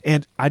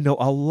And I know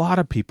a lot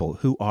of people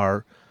who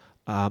are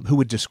who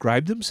would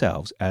describe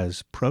themselves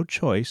as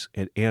pro-choice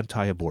and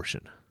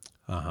anti-abortion.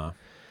 Uh-huh.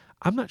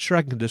 I'm not sure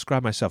I can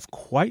describe myself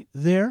quite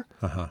there,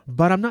 Uh-huh.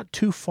 but I'm not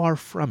too far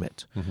from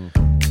it. Mm-hmm.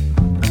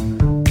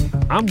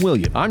 I'm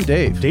William. I'm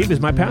Dave. Dave is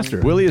my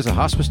pastor. Willie is a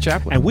hospice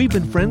chaplain. And we've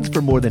been friends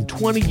for more than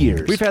 20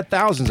 years. We've had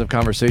thousands of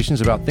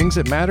conversations about things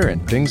that matter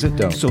and things that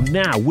don't. So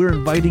now we're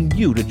inviting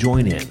you to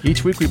join in.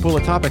 Each week we pull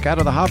a topic out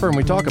of the hopper and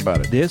we talk about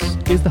it. This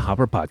is the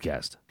Hopper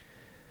Podcast.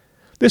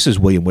 This is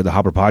William with the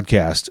Hopper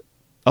Podcast.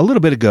 A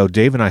little bit ago,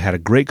 Dave and I had a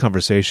great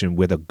conversation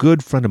with a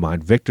good friend of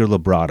mine, Victor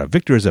Labrada.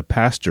 Victor is a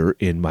pastor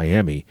in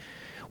Miami.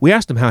 We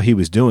asked him how he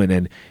was doing,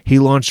 and he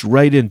launched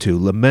right into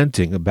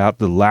lamenting about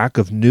the lack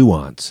of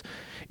nuance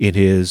in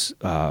his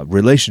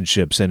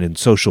relationships and in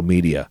social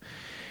media.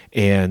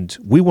 And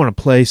we want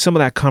to play some of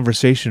that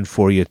conversation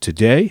for you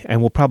today, and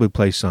we'll probably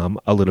play some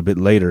a little bit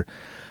later.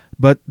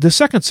 But the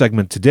second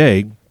segment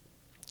today,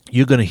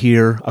 you're going to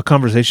hear a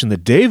conversation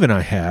that Dave and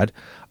I had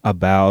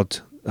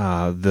about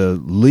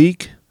the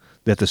leak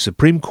that the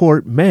Supreme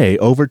Court may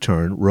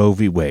overturn Roe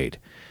v. Wade.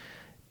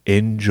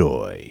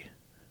 Enjoy.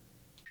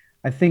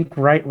 I think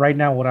right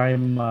now what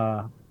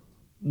I'm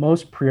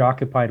most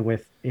preoccupied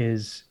with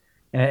is,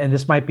 and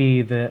this might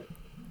be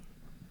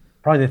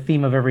probably the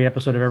theme of every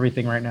episode of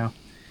everything right now,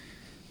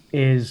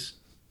 is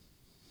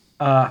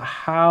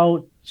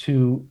how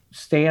to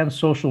stay on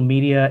social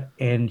media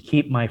and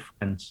keep my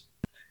friends.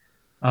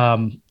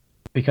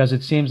 Because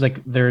it seems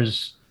like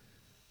there's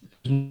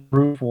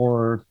room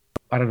for,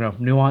 I don't know,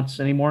 nuance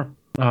anymore.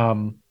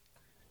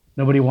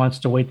 Nobody wants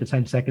to wait the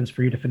 10 seconds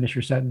for you to finish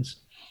your sentence.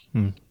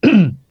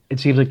 It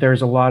seems like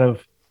there's a lot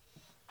of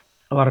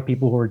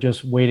people who are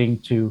just waiting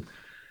to,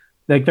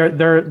 like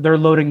they're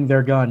loading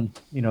their gun,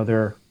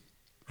 their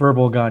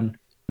verbal gun,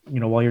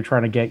 while you're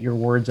trying to get your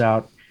words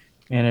out,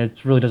 and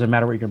it really doesn't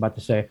matter what you're about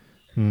to say,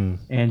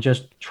 and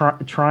just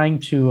trying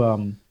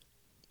to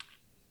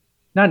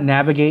not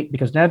navigate,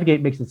 because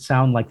navigate makes it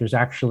sound like there's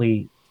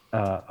actually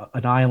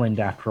an island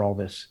after all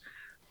this.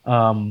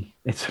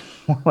 It's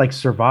more like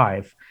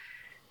survive,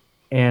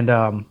 and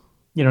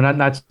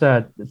not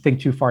to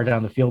think too far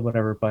down the field,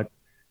 whatever. But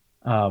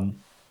and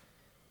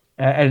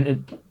it,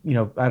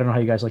 I don't know how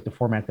you guys like to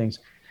format things.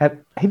 Have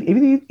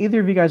either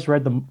of you guys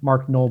read the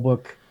Mark Knoll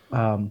book,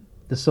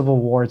 "The Civil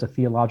War is a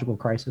Theological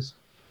Crisis"?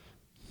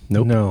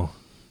 Nope. No.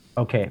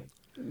 Okay,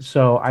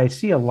 so I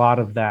see a lot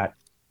of that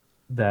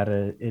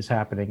is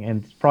happening,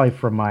 and it's probably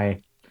from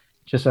my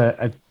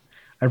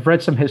I've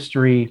read some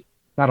history.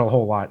 Not a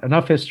whole lot.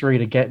 Enough history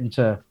to get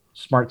into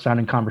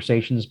smart-sounding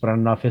conversations, but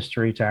enough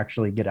history to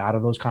actually get out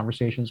of those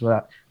conversations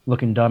without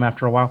looking dumb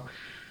after a while.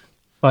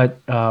 But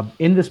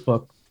in this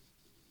book,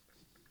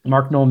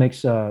 Mark Knoll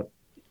makes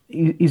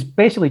he's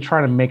basically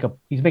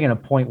he's making a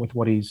point with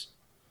what he's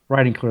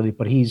writing clearly,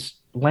 but he's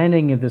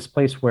landing in this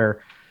place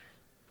where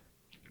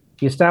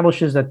he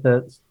establishes that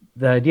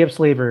the idea of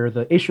slavery, or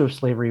the issue of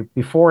slavery,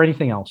 before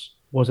anything else,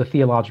 was a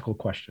theological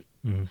question.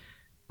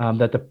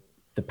 That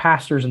the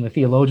pastors and the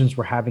theologians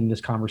were having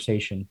this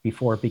conversation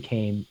before it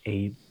became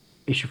a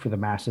issue for the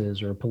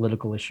masses, or a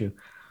political issue,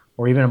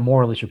 or even a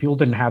moral issue. People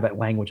didn't have that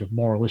language of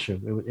moral issue.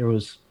 It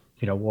was,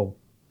 well,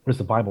 what does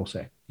the Bible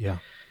say? Yeah.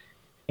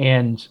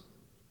 And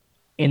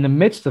in the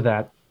midst of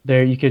that,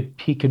 he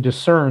could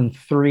discern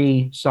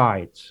three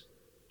sides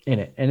in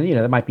it. And,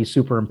 that might be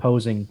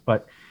superimposing,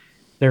 but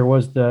there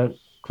was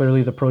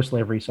clearly the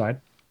pro-slavery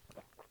side.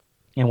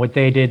 And what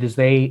they did is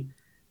they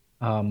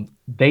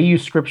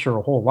used scripture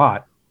a whole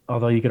lot,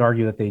 although you could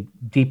argue that they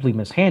deeply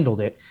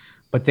mishandled it,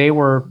 but they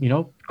were,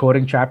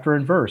 quoting chapter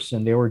and verse,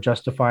 and they were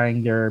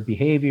justifying their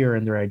behavior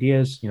and their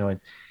ideas,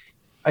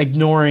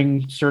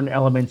 ignoring certain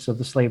elements of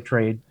the slave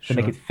trade to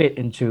make it fit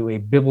into a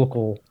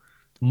biblical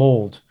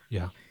mold.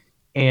 Yeah.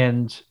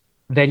 And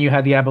then you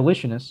had the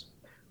abolitionists,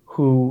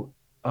 who,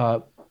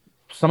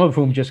 some of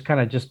whom just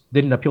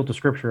didn't appeal to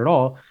scripture at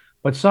all,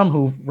 but some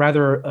who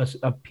rather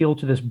appeal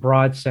to this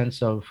broad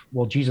sense of,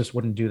 well, Jesus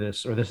wouldn't do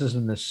this, or this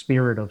isn't the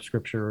spirit of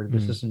scripture, or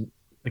this isn't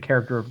the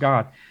character of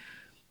God.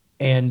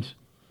 And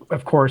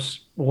of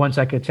course, once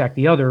I could attack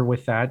the other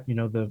with that,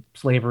 the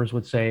slavers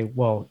would say,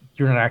 well,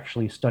 you're not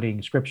actually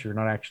studying scripture, you're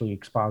not actually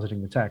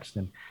expositing the text.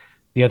 And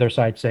the other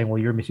side saying,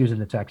 well, you're misusing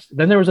the text.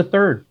 Then there was a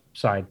third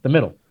side, the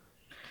middle.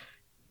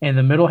 And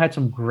the middle had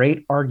some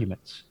great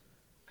arguments.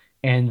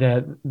 And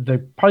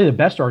probably the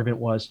best argument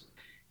was,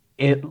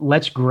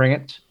 let's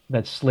grant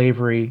that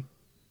slavery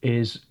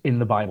is in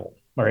the Bible,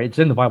 or it's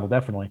in the Bible,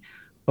 definitely.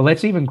 But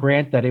let's even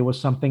grant that it was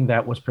something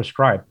that was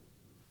prescribed.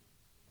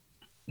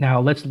 Now,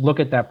 let's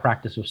look at that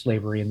practice of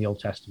slavery in the Old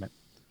Testament.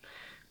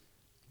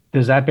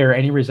 Does that bear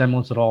any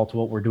resemblance at all to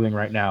what we're doing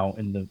right now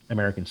in the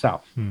American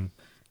South?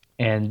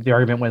 And the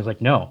argument was like,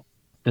 no,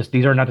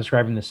 these are not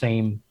describing the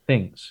same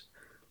things.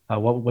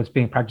 What's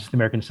being practiced in the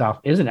American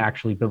South isn't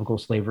actually biblical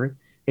slavery.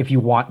 If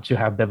you want to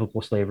have biblical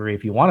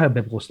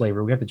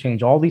slavery, we have to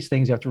change all these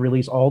things. You have to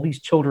release all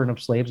these children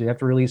of slaves. You have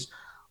to release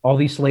all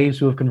these slaves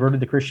who have converted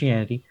to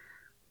Christianity.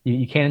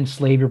 You can't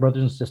enslave your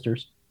brothers and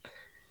sisters.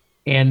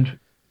 And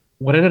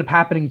what ended up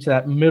happening to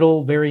that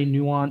middle, very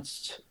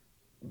nuanced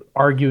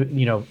argue,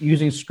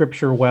 using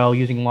scripture well,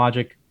 using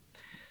logic.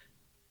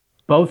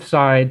 Both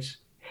sides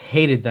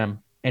hated them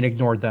and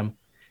ignored them,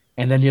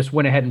 and then just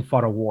went ahead and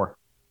fought a war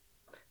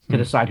to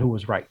decide who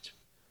was right.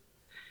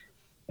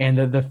 And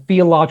the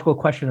theological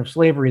question of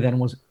slavery then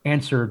was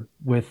answered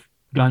with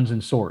guns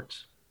and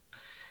swords.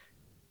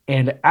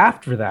 And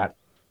after that,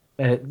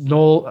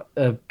 Noel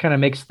kind of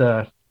makes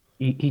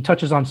he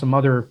touches on some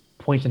other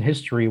points in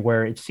history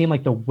where it seemed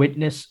like the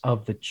witness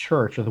of the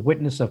church or the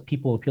witness of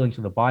people appealing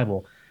to the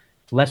Bible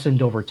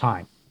lessened over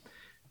time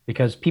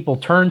because people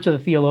turned to the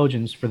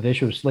theologians for the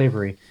issue of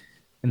slavery,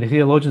 and the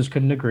theologians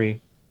couldn't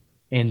agree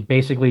and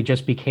basically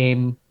just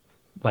became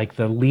like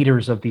the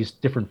leaders of these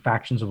different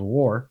factions of the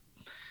war.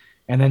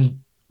 And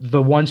then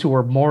the ones who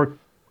were more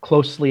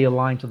closely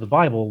aligned to the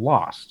Bible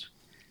lost.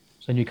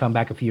 So then you come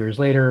back a few years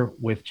later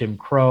with Jim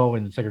Crow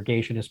and the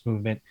segregationist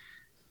movement,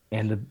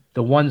 and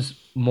the ones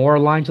more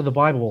aligned to the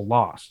Bible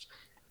lost.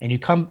 And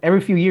every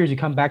few years, you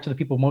come back to the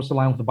people most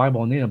aligned with the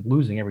Bible, and they end up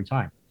losing every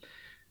time.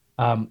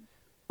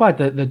 But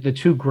the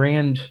two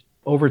grand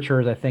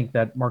overtures, I think,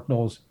 that Mark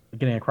Noll's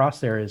getting across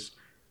there is,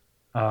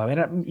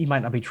 and he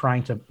might not be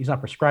he's not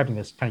prescribing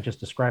this, kind of just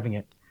describing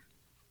it,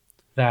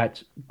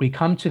 that we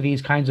come to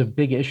these kinds of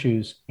big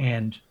issues,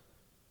 and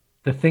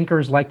the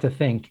thinkers like to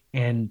think,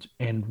 and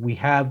we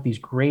have these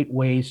great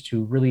ways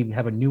to really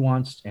have a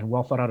nuanced and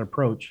well thought out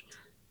approach.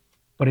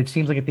 But it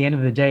seems like at the end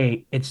of the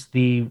day, it's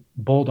the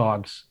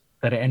Bulldogs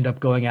that end up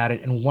going at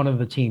it, and one of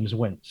the teams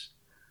wins.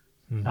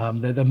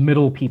 The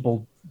middle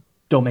people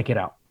don't make it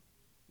out.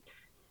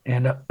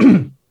 And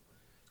and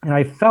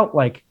I felt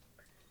like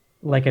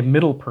a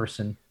middle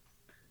person,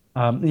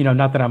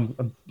 not that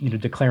I'm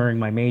declaring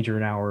my major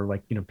now or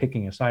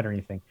picking a side or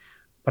anything,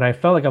 but I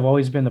felt like I've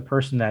always been the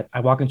person that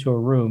I walk into a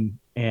room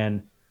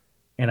and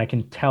I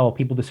can tell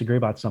people disagree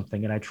about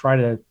something, and I try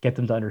to get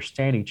them to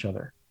understand each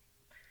other.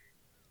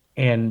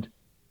 And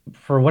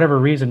for whatever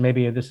reason,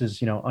 maybe this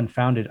is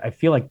unfounded, I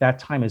feel like that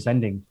time is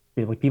ending.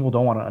 Like people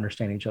don't want to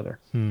understand each other.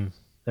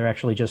 They're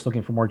actually just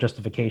looking for more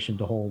justification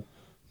to hold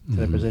to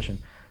their position.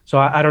 So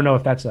I don't know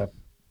if that's a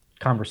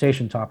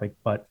conversation topic,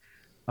 but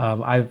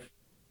I've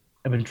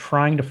been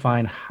trying to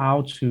find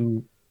how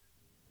to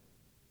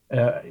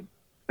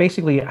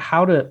basically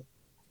how to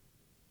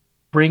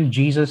bring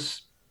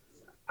Jesus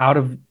out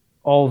of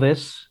all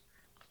this,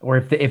 or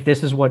if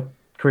this is what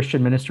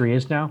Christian ministry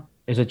is now.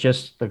 Is it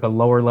just like a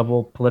lower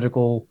level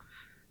political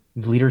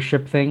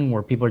leadership thing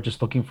where people are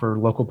just looking for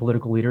local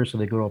political leaders so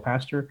they go to a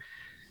pastor?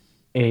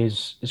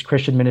 Is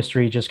Christian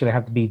ministry just going to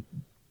have to be?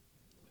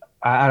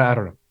 I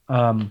don't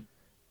know.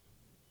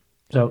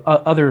 So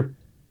other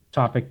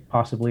topic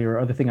possibly, or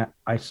other thing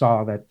I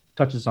saw that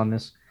touches on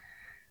this.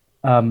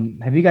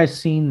 Have you guys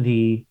seen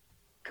the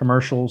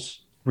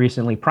commercials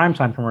recently,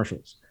 primetime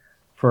commercials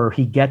for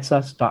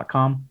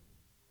hegetsus.com?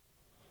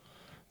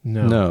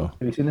 No.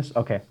 Have you seen this?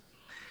 Okay.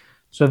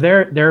 So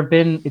there have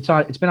been it's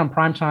been on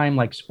primetime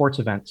like sports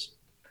events.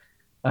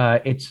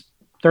 It's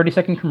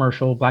 30-second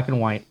commercial, black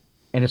and white,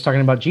 and it's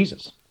talking about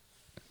Jesus.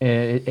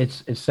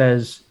 It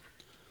says,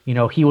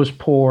 he was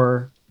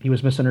poor, he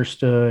was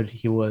misunderstood,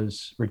 he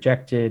was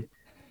rejected.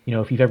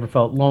 If you've ever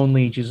felt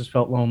lonely, Jesus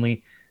felt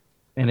lonely,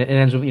 and it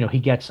ends with he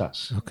gets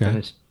us. Okay.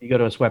 And you go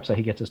to his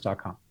website,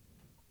 hegetsus.com.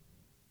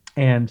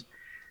 And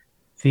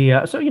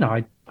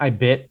I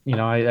bit,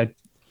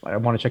 I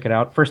want to check it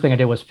out. First thing I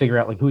did was figure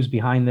out like who's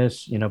behind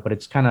this, but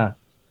it's kind of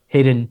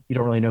hidden. You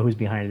don't really know who's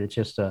behind it. It's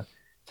just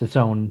it's its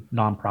own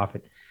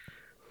nonprofit.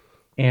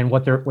 And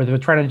what they're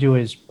trying to do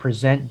is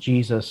present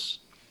Jesus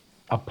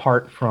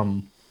apart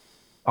from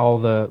all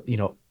the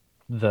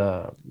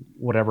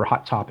whatever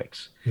hot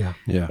topics. Yeah.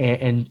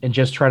 And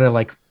just try to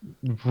like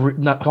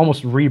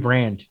almost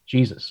rebrand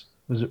Jesus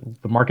was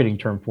the marketing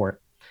term for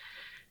it.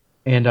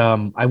 And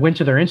I went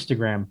to their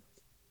Instagram.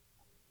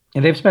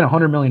 And they've spent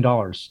 $100 million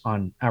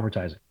on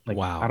advertising. Like,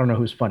 wow. I don't know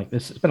who's funny.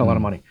 It's been a lot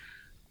of money.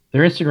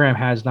 Their Instagram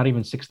has not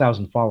even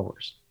 6,000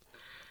 followers.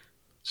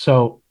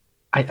 So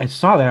I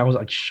saw that. I was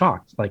like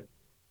shocked. Like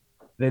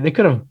they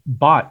could have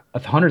bought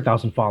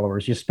 100,000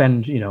 followers. You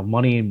spend,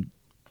 money and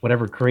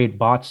whatever, create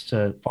bots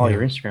to follow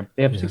your Instagram.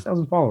 They have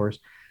 6,000 followers.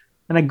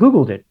 And I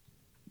Googled it,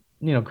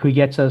 who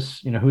gets us,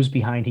 who's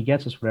behind he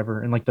gets us,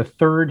 whatever. And like the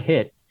third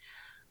hit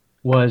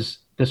was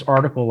this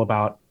article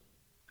about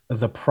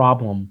the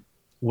problem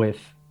with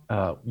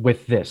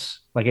this.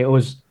 Like it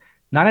was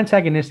not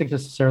antagonistic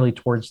necessarily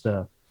towards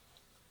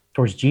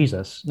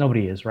Jesus.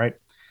 Nobody is, right?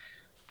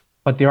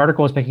 But the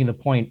article is making the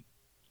point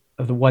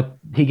of what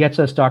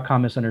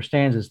hegetsus.com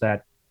misunderstands is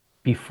that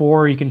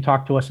before you can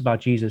talk to us about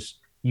Jesus,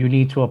 you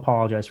need to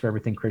apologize for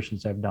everything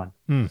Christians have done.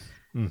 And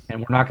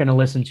we're not going to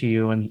listen to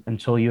you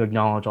until you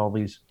acknowledge all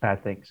these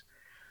bad things.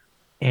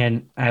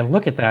 And I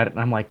look at that and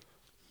I'm like,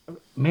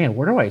 man,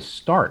 where do I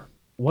start?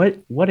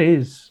 What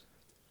is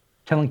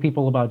telling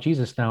people about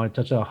Jesus now in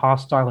such a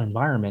hostile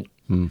environment?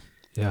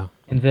 Yeah.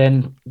 And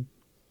then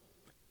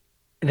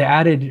the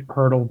added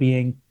hurdle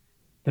being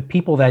the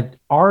people that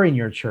are in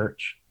your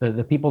church,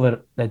 the people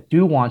that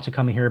do want to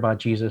come and hear about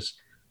Jesus,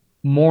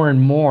 more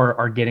and more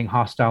are getting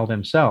hostile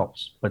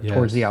themselves, but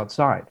towards the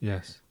outside.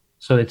 Yes.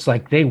 So it's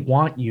like they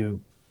want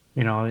you,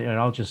 and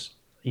I'll just,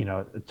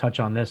 touch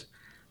on this.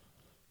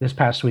 This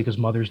past week was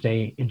Mother's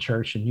Day in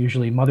church, and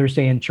usually Mother's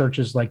Day in church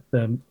is like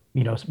the,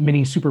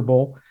 mini Super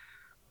Bowl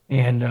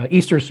and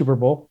Easter Super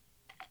Bowl.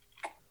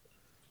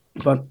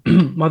 But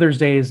Mother's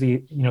Day is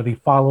the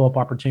follow up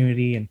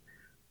opportunity,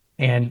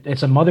 and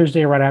it's a Mother's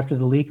Day right after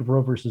the leak of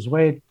Roe versus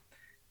Wade,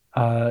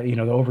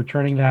 the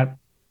overturning that.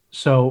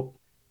 So,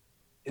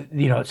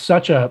 it's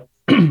such a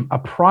a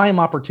prime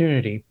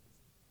opportunity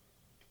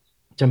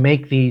to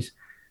make these,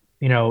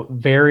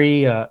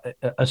 very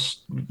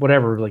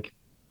whatever, like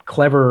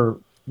clever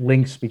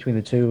links between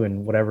the two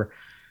and whatever.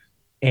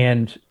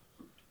 And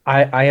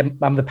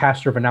I'm the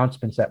pastor of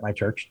announcements at my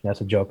church.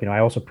 That's a joke. I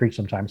also preach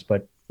sometimes,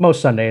 but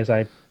most Sundays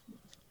I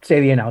say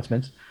the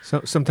announcements.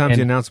 So sometimes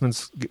the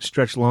announcements get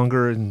stretched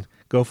longer and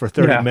go for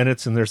 30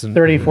 minutes, and there's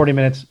 40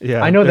 minutes.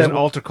 Yeah, I know there's that an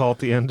altar call at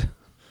the end.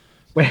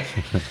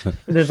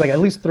 There's like at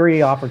least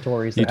 3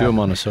 offertories. You do them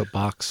on a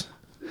soapbox.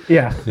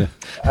 Yeah.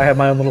 I have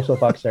my own little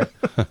soapbox there.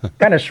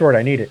 Kind of short.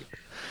 I need it.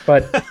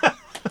 But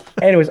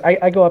anyways,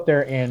 I go up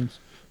there and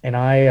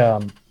I,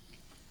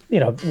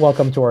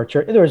 welcome to our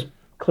church. There was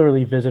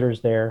clearly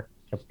visitors there,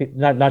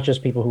 not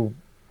just people who,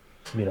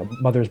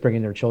 mothers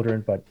bringing their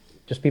children, but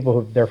just people who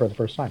are there for the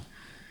first time.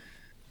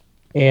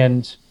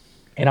 And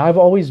I've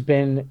always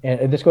been,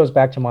 and this goes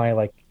back to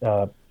my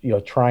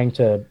trying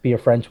to be a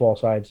friend to all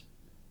sides.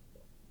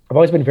 I've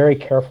always been very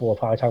careful of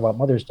how I talk about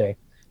Mother's Day,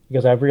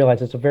 because I've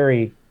realized it's a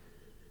very,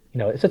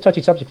 it's a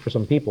touchy subject for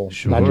some people.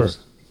 Sure. Not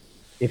just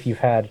if you've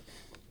had,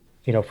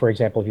 for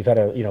example, if you've had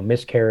a,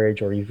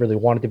 miscarriage, or you've really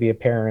wanted to be a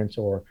parent,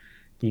 or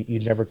you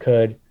never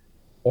could,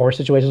 or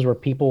situations where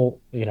people,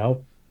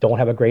 don't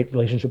have a great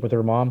relationship with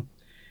their mom.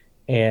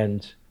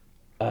 And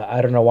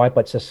I don't know why,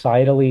 but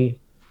societally,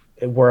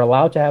 we're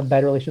allowed to have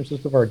bad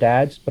relationships with our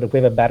dads, but if we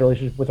have a bad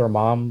relationship with our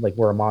mom, like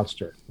we're a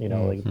monster,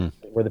 like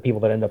we're the people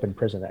that end up in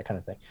prison, that kind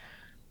of thing.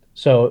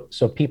 So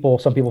some people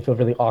feel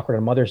really awkward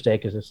on Mother's Day,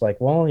 because it's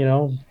like, well,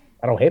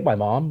 I don't hate my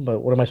mom,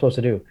 but what am I supposed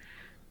to do?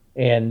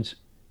 And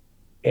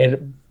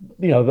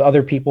the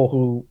other people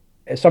who,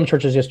 some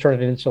churches just turn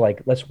it into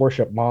like, let's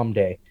worship Mom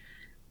Day.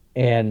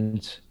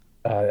 And,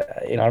 I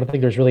don't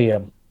think there's really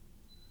there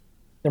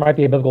might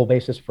be a biblical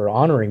basis for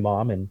honoring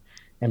mom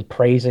and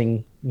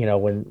praising,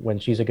 when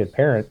she's a good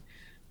parent.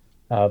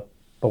 But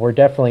we're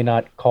definitely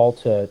not called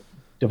to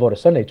devote a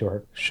Sunday to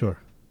her. Sure.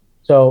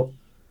 So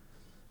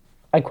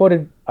I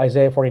quoted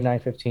Isaiah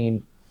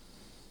 49:15,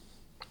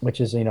 which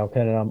is, can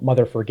a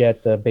mother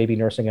forget the baby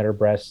nursing at her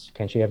breast?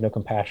 Can she have no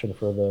compassion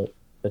for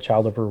the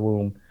child of her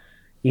womb?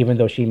 Even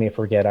though she may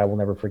forget, I will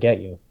never forget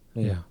you.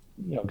 Yeah.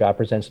 God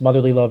presents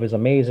motherly love is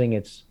amazing.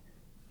 It's,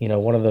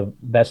 one of the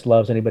best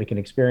loves anybody can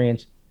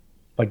experience,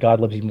 but God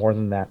loves you more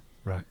than that.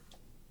 Right.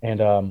 And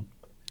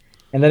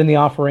then in the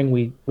offering,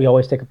 we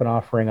always take up an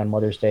offering on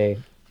Mother's Day,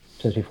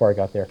 since before I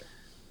got there,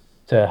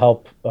 to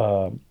help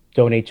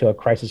donate to a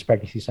crisis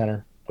pregnancy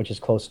center, which is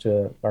close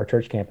to our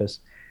church campus.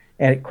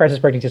 And crisis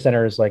pregnancy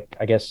center is like,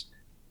 I guess,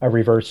 a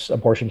reverse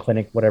abortion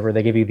clinic, whatever.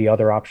 They give you the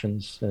other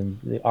options, and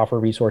they offer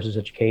resources,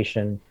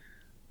 education,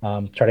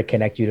 try to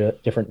connect you to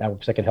different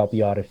networks that can help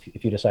you out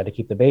if you decide to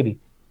keep the baby.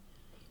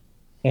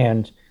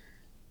 And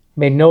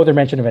made no other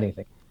mention of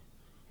anything.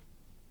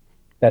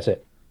 That's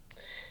it.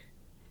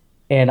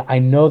 And I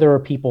know there are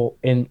people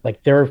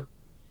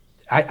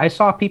I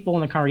saw people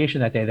in the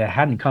congregation that day that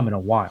hadn't come in a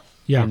while.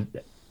 Yeah.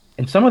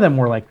 And some of them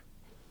were like,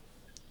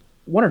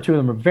 one or two of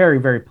them are very,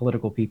 very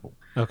political people.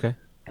 Okay.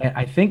 And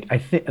I think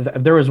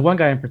there was one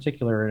guy in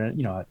particular,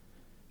 and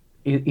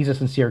he's a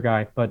sincere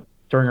guy, but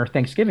during our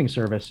Thanksgiving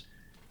service,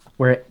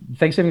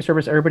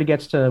 everybody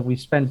we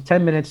spend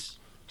 10 minutes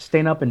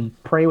staying up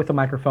and pray with a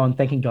microphone,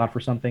 thanking God for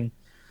something.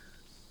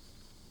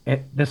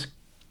 And this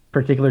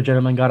particular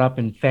gentleman got up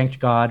and thanked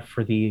God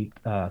for the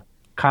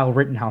Kyle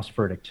Rittenhouse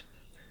verdict,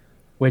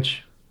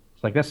 which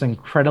is like, that's an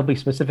incredibly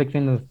specific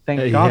thing to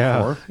thank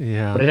God for.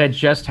 Yeah. But it had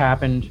just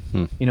happened.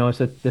 It's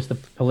the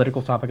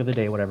political topic of the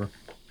day, whatever.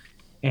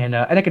 And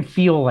I could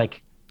feel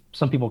like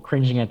some people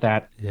cringing at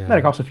that. Yeah. But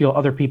I could also feel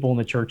other people in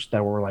the church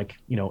that were like,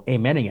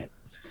 amening it.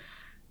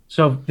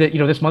 So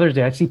this Mother's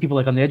Day, I'd see people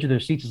like on the edge of their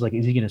seats. Is like,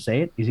 is he going to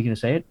say it? Is he going to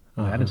say it?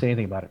 Uh-huh. I didn't say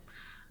anything about it.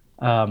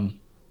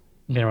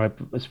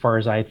 As far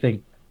as I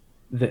think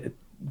that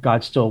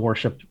God still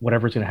worshipped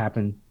whatever's going to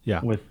happen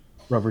with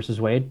Roe versus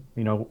Wade.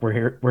 We're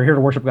here to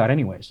worship God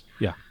anyways.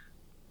 Yeah.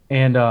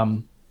 And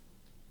I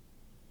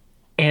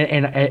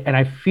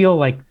feel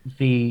like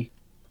and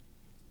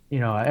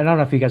I don't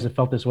know if you guys have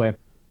felt this way.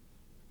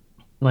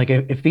 Like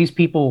if these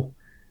people,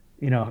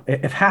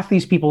 if half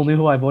these people knew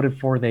who I voted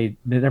for, they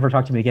never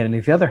talked to me again. And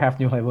if the other half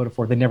knew who I voted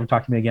for, they never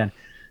talked to me again.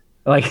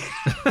 Like,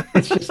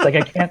 it's just like,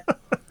 I can't.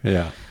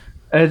 Yeah.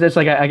 It's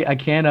like, I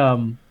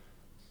can't,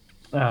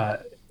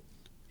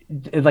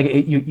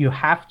 you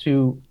have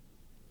to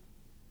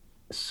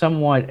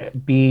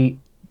somewhat be,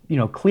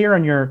 clear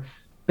on your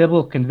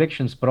biblical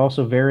convictions, but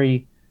also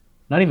very,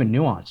 not even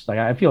nuanced. Like,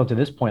 I feel to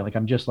this point, like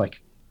I'm just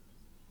like,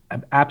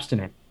 I'm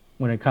abstinent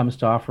when it comes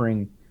to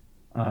offering,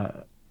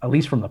 at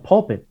least from the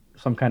pulpit,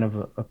 some kind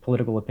of a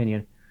political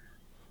opinion.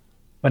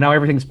 but now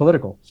everything's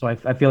political. So I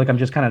feel like I'm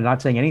just kind of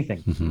not saying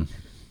anything. Mm-hmm.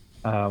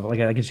 Like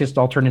it's just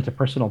all turned into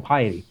personal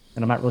piety,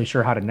 and I'm not really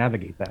sure how to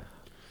navigate that.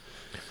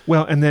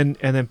 Well, and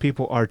then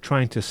people are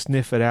trying to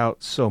sniff it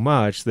out so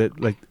much that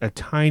like a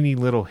tiny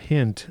little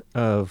hint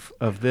of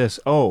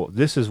this. Oh,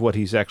 this is what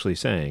he's actually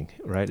saying,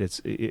 right?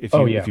 It's if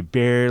you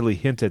barely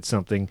hint at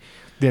something,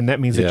 then that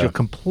means that you're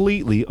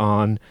completely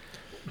on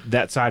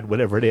that side,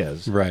 whatever it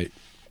is. Right.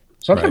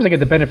 Sometimes I get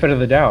the benefit of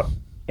the doubt,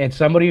 and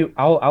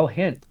I'll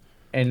hint,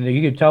 and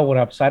you can tell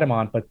what side I'm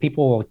on, but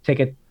people will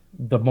take it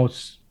the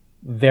most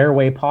their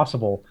way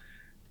possible,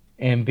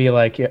 and be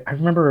like, yeah, I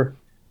remember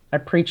I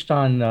preached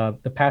on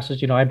the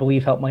passage, I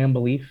believe, help my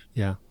unbelief.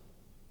 Yeah.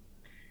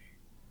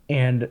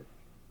 And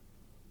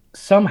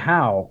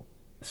somehow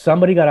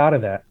somebody got out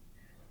of that.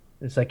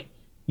 It's like,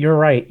 you're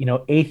right.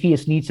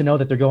 Atheists need to know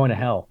that they're going to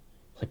hell.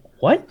 It's like,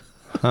 what?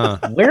 Huh.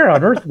 Where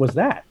on earth was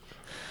that?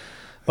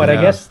 But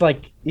I guess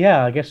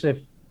if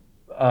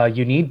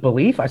you need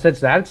belief, I said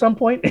that at some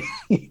point,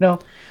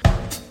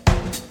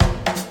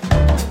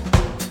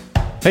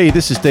 Hey,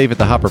 this is Dave at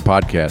the Hopper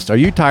Podcast. Are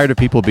you tired of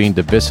people being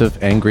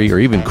divisive, angry, or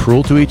even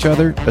cruel to each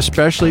other,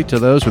 especially to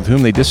those with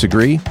whom they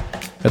disagree?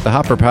 At the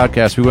Hopper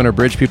Podcast, we want to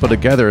bridge people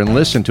together and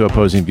listen to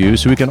opposing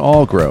views so we can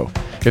all grow.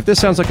 If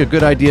this sounds like a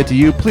good idea to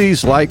you,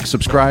 please like,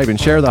 subscribe,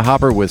 and share the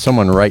Hopper with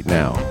someone right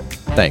now.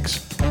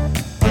 Thanks.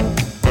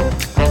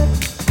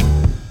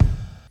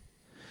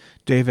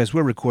 Dave, as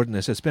we're recording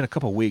this, it's been a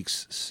couple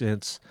weeks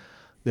since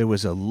there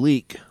was a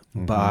leak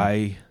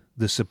by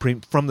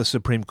from the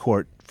Supreme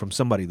Court, from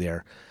somebody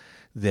there,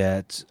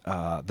 that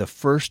the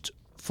first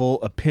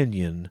full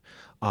opinion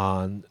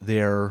on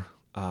their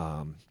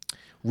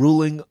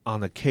ruling on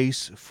the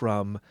case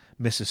from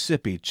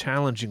Mississippi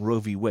challenging Roe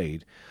v.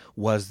 Wade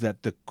was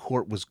that the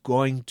court was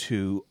going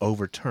to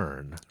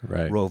overturn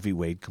Roe v.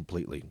 Wade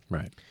completely.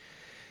 Right.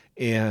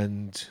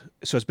 And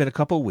so it's been a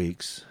couple of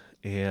weeks,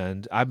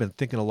 and I've been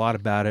thinking a lot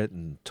about it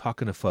and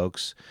talking to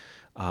folks.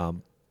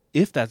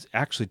 If that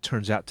actually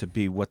turns out to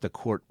be what the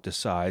court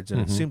decides, and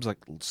it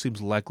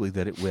seems likely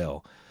that it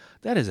will,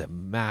 that is a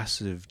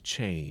massive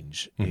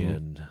change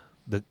in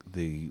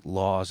the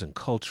laws and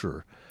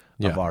culture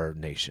of our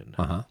nation.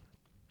 Uh-huh.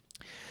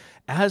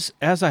 As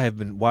I have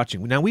been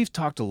watching, now we've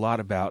talked a lot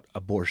about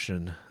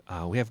abortion.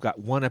 We have got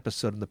one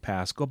episode in the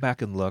past. Go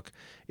back and look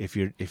if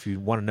you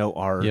want to know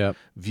our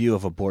view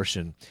of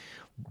abortion.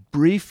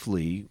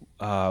 Briefly,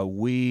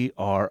 we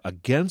are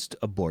against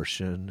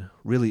abortion,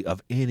 really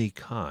of any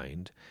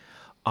kind.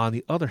 On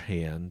the other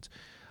hand,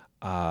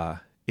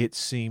 it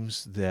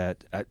seems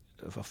that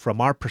from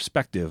our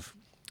perspective,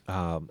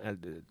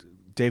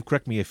 Dave,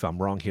 correct me if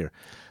I'm wrong here,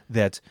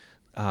 that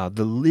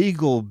the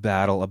legal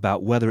battle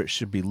about whether it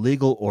should be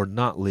legal or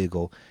not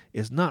legal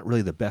is not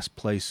really the best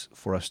place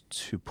for us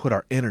to put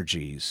our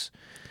energies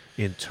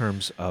in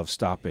terms of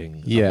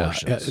stopping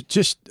abortions.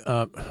 To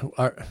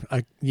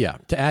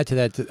add to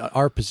that,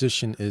 our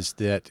position is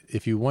that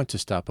if you want to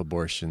stop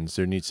abortions,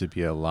 there needs to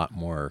be a lot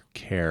more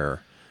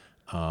care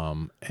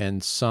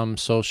and some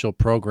social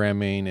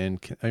programming, and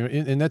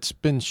that's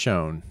been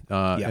shown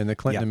in the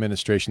Clinton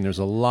administration. There's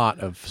a lot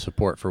of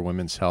support for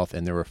women's health,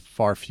 and there were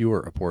far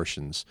fewer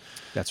abortions.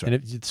 That's right.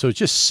 And so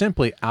just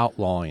simply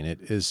outlawing it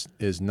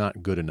is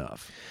not good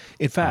enough.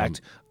 In fact,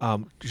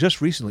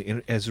 just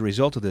recently, as a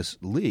result of this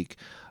leak,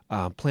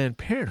 Planned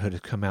Parenthood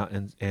has come out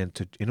and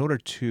in order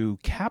to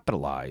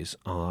capitalize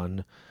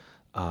on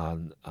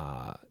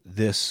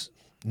this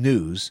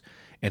news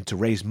and to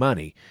raise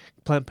money,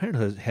 Planned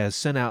Parenthood has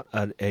sent out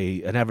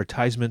an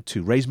advertisement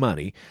to raise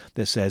money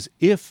that says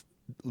if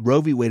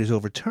Roe v. Wade is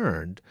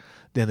overturned,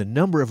 then the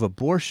number of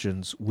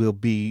abortions will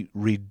be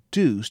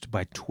reduced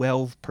by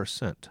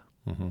 12%.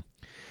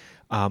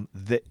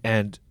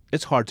 And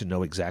it's hard to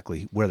know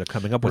exactly where they're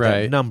coming up with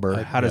that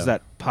number. How is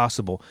that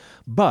possible?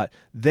 But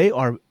they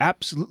are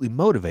absolutely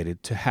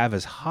motivated to have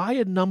as high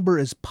a number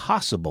as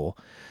possible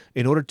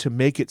in order to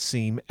make it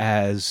seem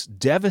as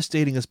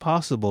devastating as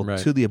possible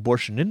to the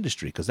abortion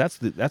industry, because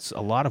that's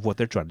a lot of what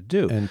they're trying to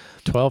do. And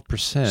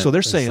 12%. So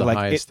they're saying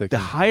the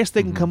highest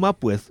they can come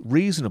up with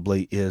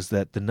reasonably is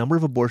that the number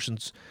of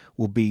abortions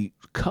will be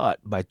cut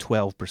by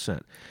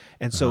 12%.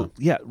 And so,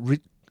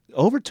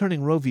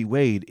 overturning Roe v.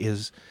 Wade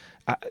is.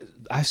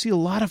 I see a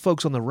lot of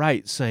folks on the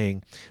right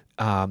saying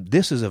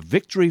this is a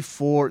victory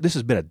this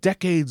has been a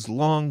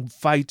decades-long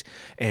fight,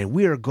 and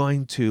we are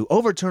going to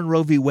overturn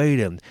Roe v.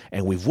 Wade,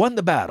 and we've won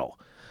the battle.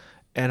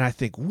 And I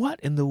think, what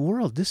in the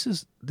world? This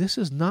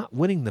is not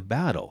winning the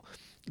battle.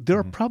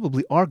 There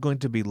probably are going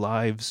to be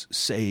lives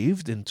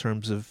saved in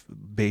terms of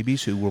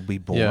babies who will be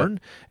born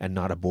and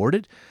not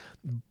aborted,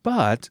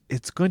 but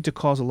it's going to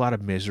cause a lot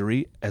of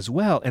misery as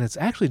well, and it's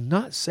actually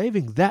not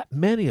saving that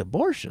many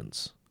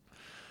abortions.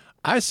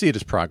 I see it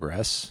as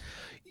progress.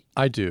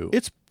 I do.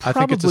 I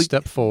think it's a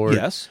step forward.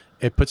 Yes.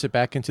 It puts it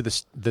back into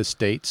the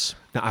states.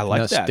 Now, I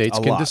like that states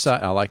a can lot.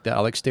 decide. I like that. I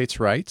like states'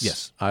 rights.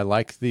 Yes. I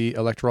like the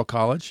Electoral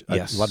College.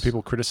 Yes. A lot of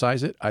people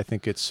criticize it. I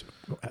think it's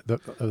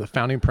the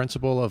founding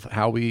principle of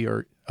how we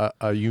are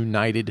a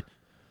united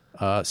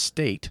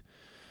state.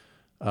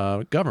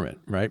 government,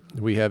 right?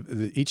 We have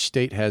each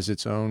state has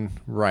its own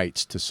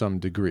rights to some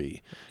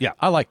degree. Yeah.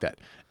 I like that.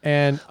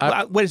 And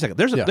wait a second.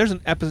 There's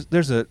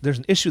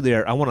an issue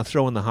there I want to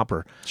throw in the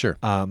hopper. Sure.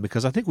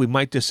 Because I think we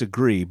might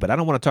disagree, but I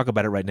don't want to talk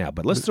about it right now.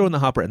 But let's throw in the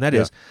hopper, and that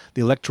is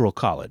the Electoral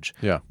College.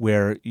 Yeah.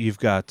 Where you've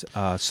got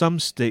some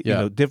state,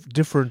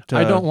 different.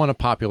 I don't want a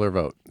popular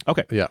vote.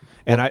 Okay. Yeah.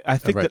 And I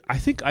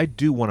think I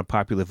do want a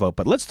popular vote,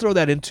 but let's throw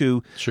that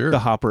into the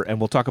hopper, and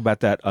we'll talk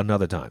about that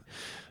another time.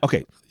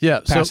 Okay.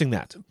 Yeah. Passing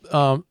that.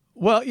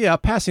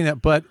 Passing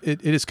that, but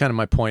it is kind of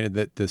my point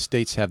that the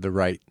states have the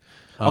right.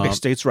 Okay,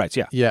 states' rights,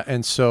 yeah. Yeah,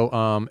 and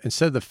so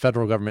instead of the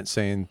federal government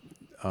saying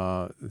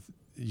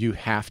you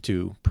have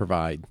to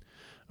provide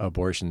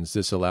abortions,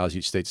 this allows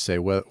each state to say,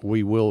 well,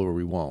 we will or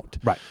we won't.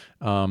 Right.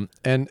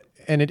 And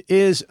it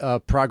is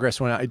progress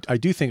when I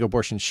do think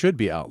abortion should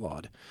be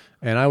outlawed.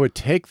 And I would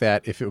take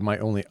that if it were my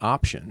only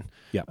option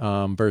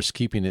versus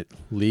keeping it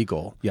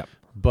legal. Yeah.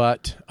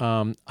 But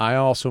I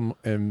also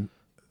am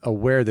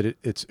aware that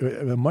it's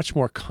a much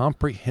more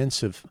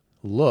comprehensive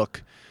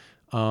look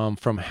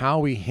from how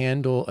we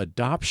handle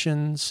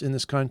adoptions in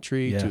this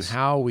country to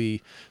how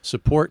we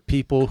support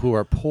people who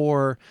are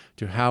poor,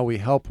 to how we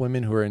help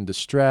women who are in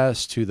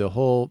distress, to the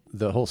whole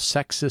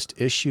sexist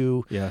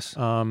issue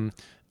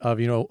of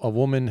a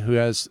woman who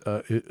has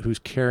who's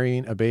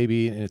carrying a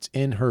baby and it's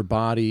in her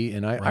body,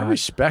 and I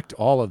respect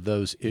all of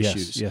those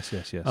issues. Yes.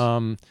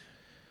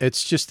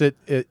 It's just that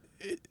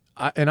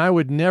I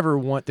would never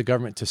want the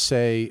government to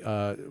say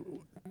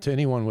to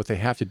anyone what they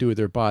have to do with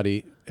their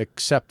body,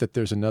 except that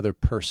there's another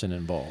person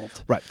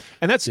involved. Right.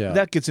 And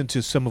that gets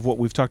into some of what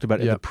we've talked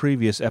about in the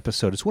previous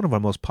episode. It's one of our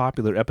most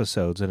popular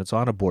episodes, and it's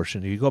on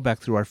abortion. You go back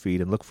through our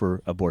feed and look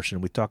for abortion,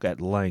 and we talk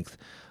at length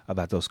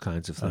about those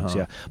kinds of things.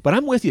 Yeah. But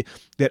I'm with you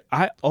that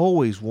I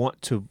always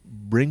want to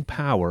bring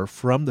power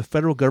from the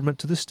federal government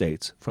to the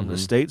states, from the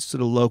states to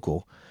the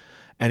local,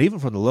 and even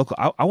from the local.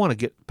 I want to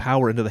get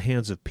power into the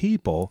hands of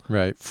people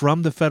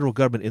from the federal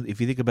government.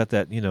 If you think about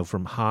that,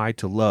 from high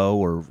to low,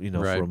 or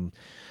from,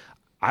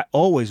 I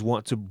always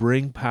want to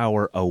bring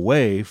power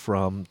away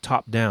from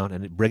top down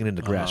and bring it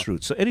into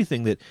grassroots.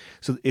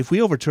 So if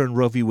we overturn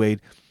Roe v.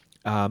 Wade,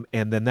 and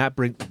then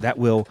that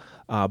will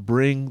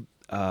bring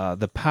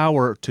the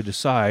power to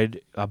decide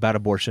about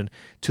abortion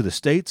to the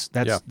states.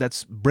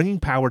 That's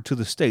bringing power to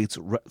the states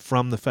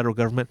from the federal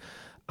government.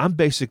 I'm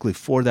basically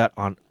for that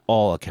on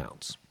all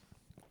accounts.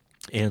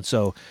 And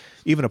so,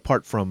 even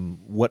apart from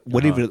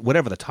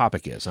whatever the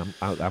topic is, I'm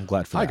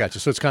glad for that. I got you.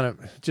 So it's kind of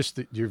just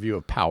your view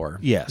of power.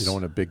 Yes, you don't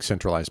want a big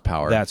centralized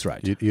power. That's right.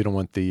 You don't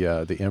want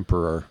the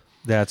emperor.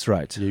 That's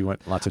right. You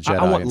want lots of Jedi.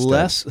 I want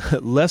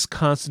instead. less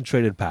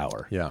concentrated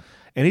power. Yeah.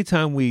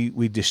 Anytime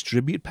we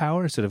distribute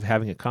power instead of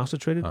having it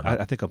concentrated,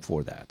 I think I'm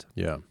for that.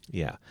 Yeah.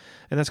 Yeah.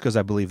 And that's because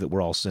I believe that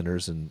we're all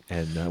sinners, and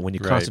when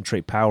you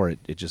concentrate power,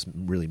 it just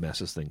really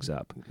messes things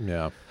up.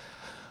 Yeah.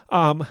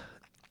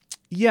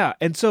 Yeah,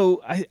 and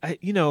so I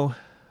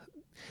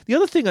the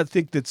other thing I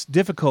think that's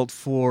difficult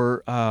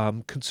for I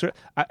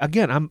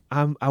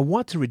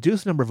want to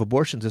reduce the number of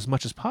abortions as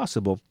much as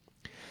possible.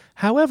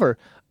 However,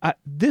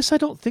 this I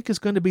don't think is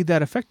going to be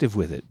that effective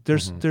with it.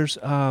 There's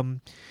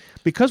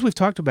because we've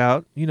talked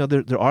about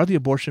there are the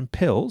abortion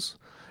pills,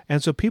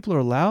 and so people are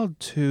allowed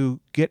to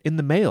get in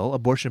the mail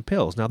abortion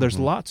pills. Now there's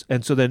lots,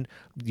 and so then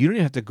you don't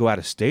even have to go out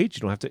of state. You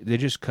don't have to. It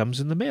just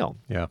comes in the mail.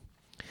 Yeah.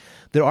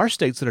 There are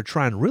states that are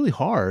trying really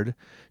hard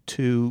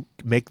to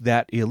make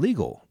that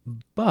illegal,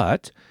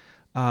 but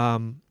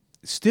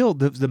still,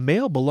 the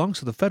mail belongs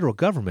to the federal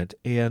government,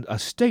 and a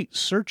state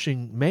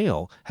searching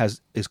mail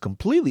is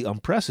completely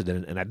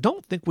unprecedented. And I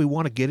don't think we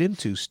want to get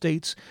into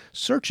states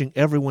searching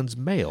everyone's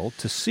mail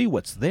to see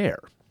what's there.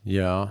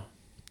 Yeah,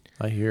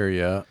 I hear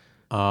you.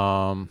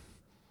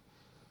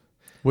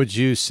 Would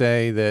you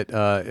say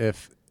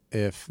that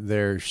if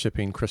they're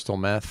shipping crystal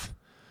meth,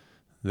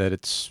 that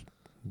it's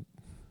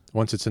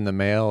once it's in the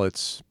mail,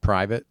 it's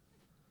private?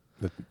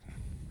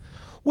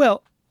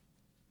 Well,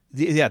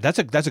 that's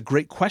a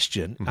great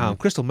question.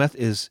 Crystal meth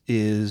is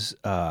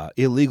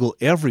illegal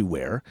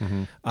everywhere.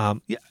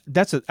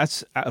 That's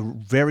a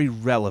very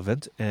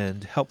relevant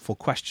and helpful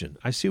question.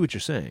 I see what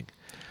you're saying.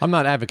 I'm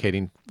not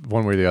advocating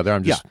one way or the other.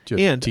 I'm just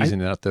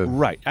teasing it out.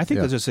 Right. I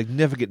think there's a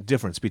significant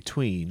difference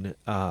between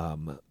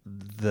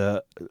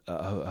the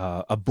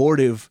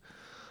abortive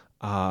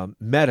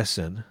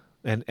medicine.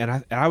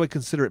 And I would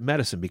consider it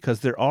medicine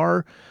because there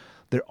are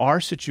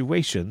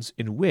situations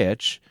in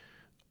which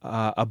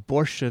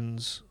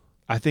abortions,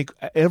 I think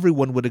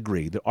everyone would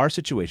agree, there are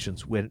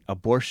situations when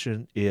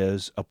abortion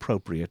is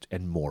appropriate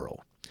and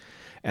moral.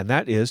 And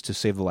that is to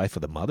save the life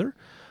of the mother,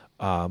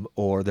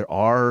 or there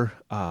are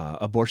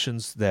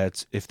abortions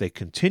that if they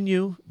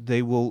continue,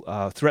 they will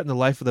threaten the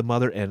life of the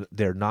mother, and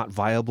they're not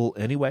viable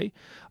anyway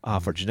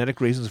for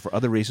genetic reasons, for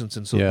other reasons.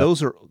 And so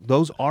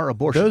those are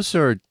abortions. Those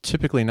are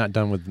typically not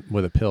done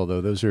with a pill,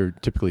 though. Those are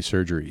typically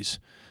surgeries.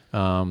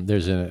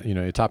 There's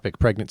ectopic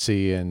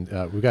pregnancy, and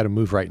we've got to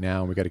move right now,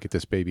 and we've got to get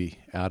this baby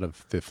out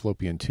of the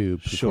fallopian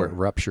tube before it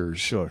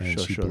ruptures and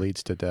she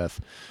bleeds to death.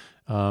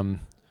 So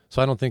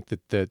I don't think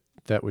that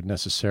that would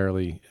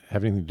necessarily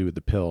have anything to do with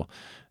the pill.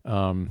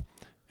 And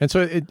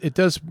so it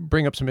does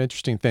bring up some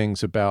interesting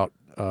things about,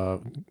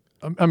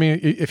 I mean,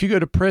 if you go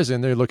to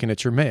prison, they're looking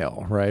at your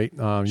mail, right?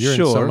 You're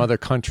in some other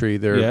country,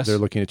 they're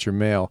looking at your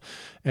mail.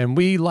 And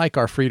we like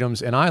our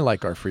freedoms, and I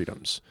like our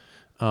freedoms.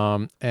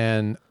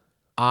 And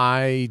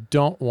I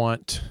don't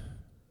want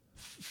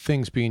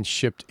things being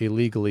shipped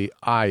illegally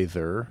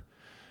either.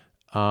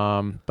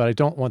 But I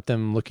don't want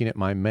them looking at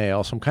my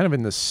mail. So I'm kind of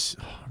in this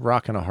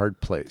rock and a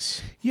hard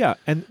place. Yeah.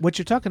 And what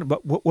you're talking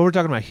about, what we're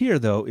talking about here,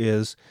 though,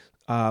 is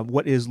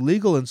what is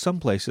legal in some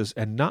places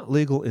and not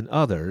legal in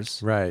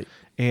others. Right.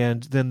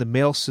 And then the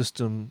mail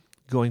system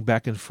going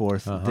back and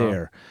forth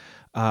there.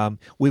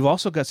 We've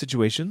also got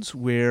situations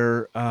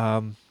where,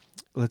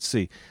 let's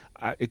see,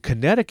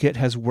 Connecticut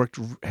has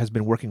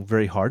been working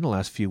very hard in the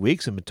last few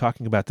weeks and been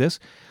talking about this,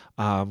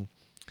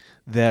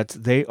 that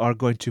they are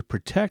going to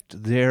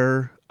protect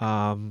their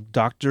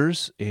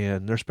doctors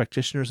and nurse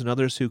practitioners and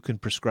others who can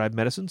prescribe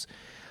medicines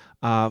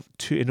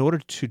in order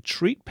to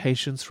treat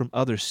patients from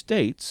other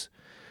states,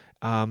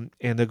 and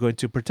they're going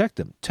to protect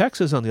them.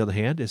 Texas, on the other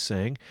hand, is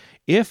saying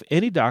if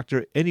any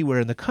doctor anywhere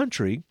in the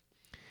country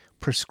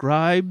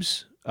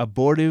prescribes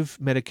abortive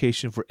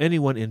medication for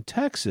anyone in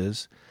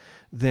Texas,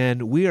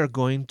 then we are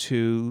going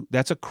to,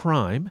 that's a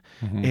crime,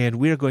 and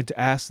we are going to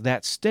ask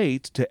that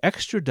state to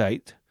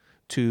extradite,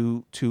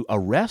 to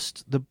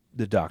arrest the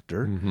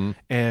doctor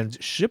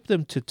and ship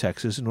them to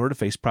Texas in order to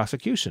face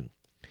prosecution.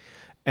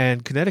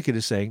 And Connecticut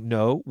is saying,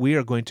 no, we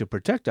are going to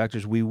protect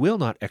doctors. We will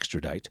not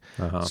extradite.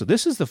 So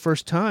this is the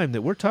first time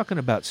that we're talking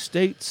about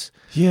states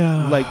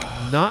like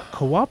not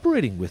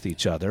cooperating with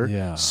each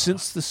other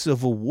since the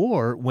Civil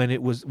War,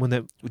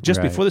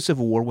 before the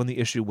Civil War, when the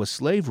issue was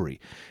slavery.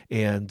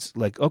 And so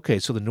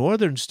the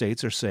northern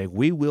states are saying,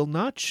 we will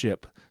not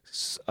ship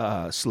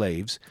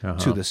slaves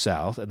to the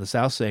South, and the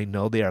South saying,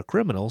 no, they are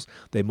criminals.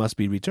 They must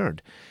be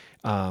returned.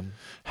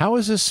 How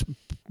is this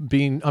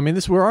being? I mean,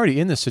 we're already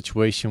in this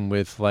situation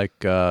with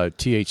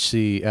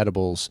THC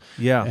edibles.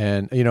 Yeah,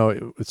 and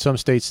with some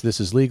states this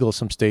is legal,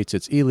 some states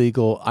it's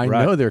illegal. I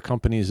know there are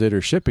companies that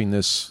are shipping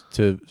this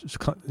to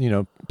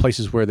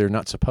places where they're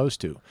not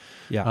supposed to.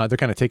 Yeah, they're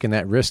kind of taking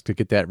that risk to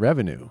get that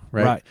revenue,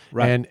 right?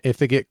 Right. And if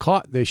they get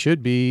caught, they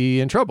should be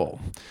in trouble.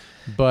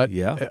 But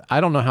I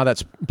don't know how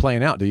that's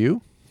playing out. Do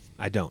you?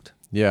 I don't.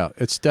 Yeah,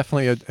 it's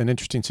definitely an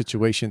interesting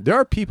situation. There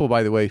are people,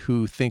 by the way,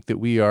 who think that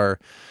we are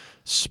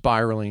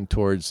spiraling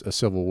towards a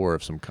civil war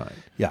of some kind.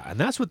 Yeah, and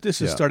that's what this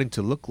is starting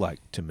to look like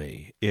to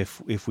me,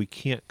 if we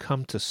can't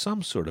come to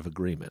some sort of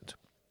agreement.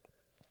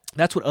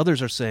 That's what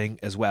others are saying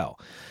as well,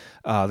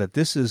 that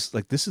this is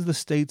the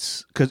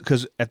states,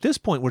 because at this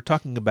point we're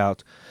talking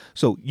about,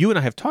 so you and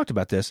I have talked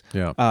about this,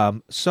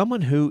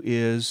 someone who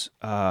is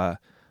a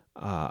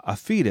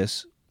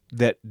fetus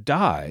that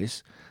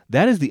dies,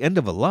 that is the end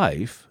of a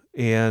life,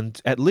 and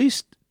at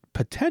least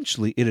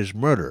potentially it is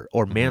murder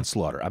or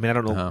manslaughter. I mean, I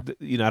don't know.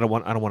 I don't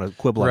want to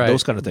quibble on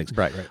those kind of things.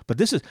 Right. But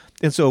this is,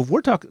 and so if we're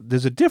talking,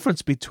 there's a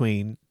difference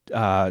between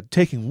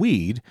taking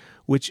weed,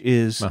 which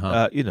is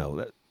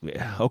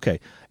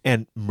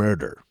and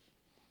murder,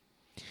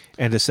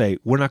 and to say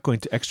we're not going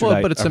to extradite.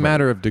 Well, but it's a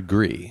matter of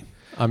degree.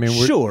 I mean,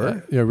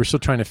 we're still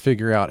trying to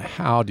figure out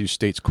how do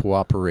states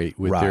cooperate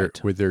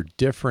with their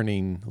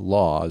differing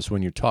laws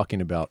when you're talking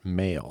about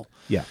mail.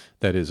 Yeah,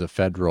 that is a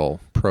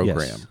federal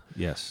program.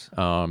 Yes.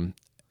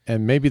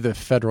 And maybe the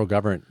federal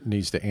government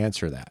needs to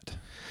answer that.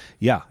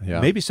 Yeah.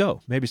 Maybe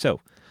so.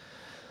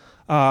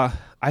 I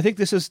think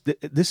this is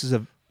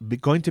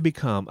going to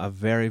become a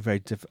very, very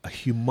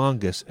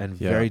humongous and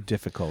very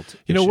difficult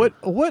issue.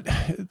 What?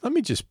 Let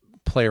me just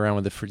play around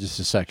with it for just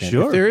a second.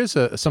 Sure. If there is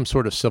some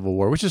sort of civil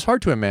war, which is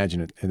hard to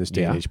imagine in this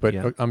day and age, but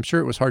I'm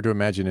sure it was hard to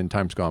imagine in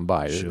times gone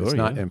by. It's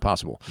not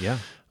impossible. Yeah.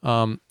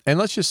 And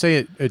let's just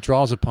say it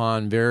draws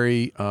upon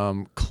very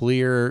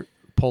clear,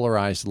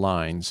 polarized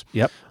lines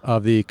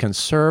of the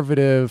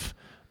conservative,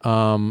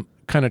 kind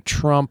of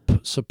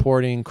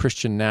Trump-supporting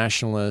Christian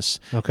nationalists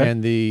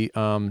and the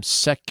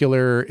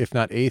secular, if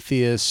not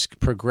atheist,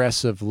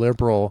 progressive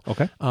liberal.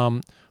 Okay.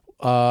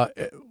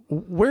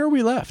 Where are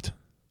we left?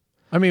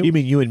 I mean, you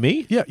mean you and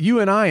me? Yeah,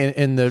 you and I,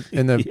 and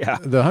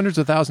the hundreds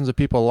of thousands of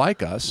people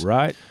like us,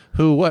 right?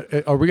 Who? What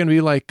are we going to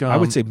be like? I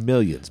would say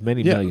millions,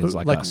 many millions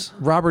like us.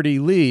 Robert E.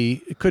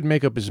 Lee couldn't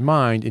make up his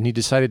mind, and he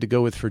decided to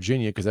go with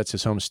Virginia because that's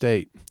his home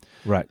state,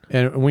 right?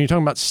 And when you're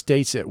talking about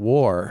states at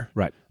war,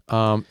 right?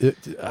 I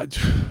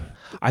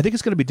think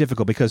it's going to be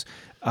difficult because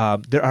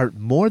there are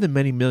more than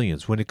many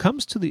millions. When it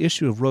comes to the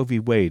issue of Roe v.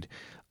 Wade,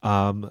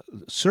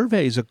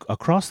 surveys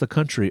across the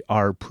country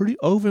are pretty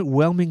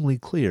overwhelmingly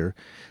clear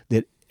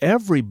that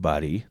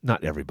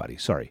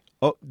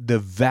the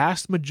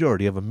vast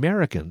majority of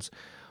Americans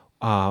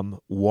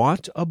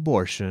want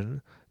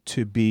abortion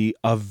to be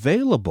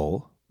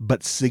available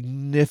but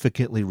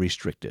significantly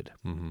restricted.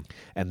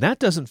 And that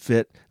doesn't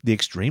fit the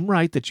extreme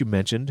right that you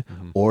mentioned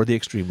or the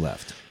extreme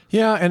left.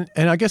 Yeah,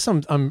 and I guess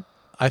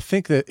I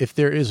think that if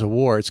there is a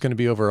war, it's going to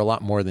be over a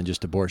lot more than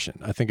just abortion.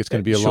 I think it's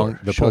going to be along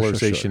the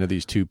polarization of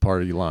these two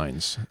party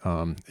lines.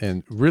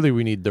 And really,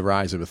 we need the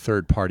rise of a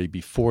third party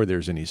before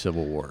there's any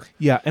civil war.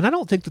 Yeah, and I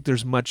don't think that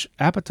there's much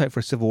appetite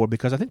for civil war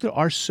because I think there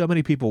are so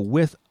many people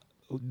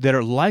that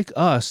are like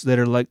us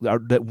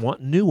that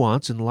want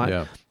nuance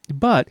and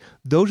But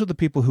those are the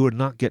people who are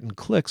not getting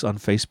clicks on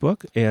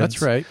Facebook, and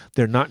that's right.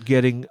 They're not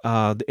getting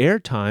the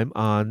airtime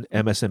on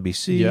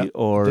MSNBC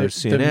or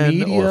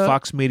CNN or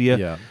Fox Media.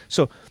 Yeah.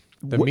 So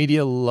the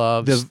media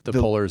loves the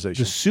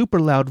polarization. The super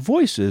loud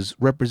voices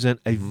represent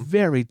a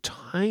very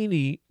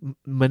tiny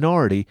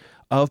minority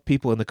of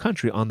people in the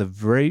country on the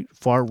very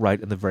far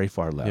right and the very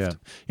far left.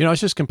 Yeah. I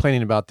was just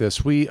complaining about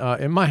this. We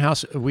in my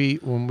house,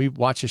 when we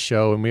watch a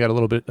show and we got a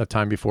little bit of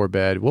time before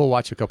bed, we'll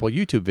watch a couple of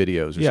YouTube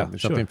videos or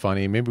something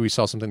funny. Maybe we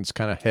saw something that's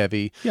kind of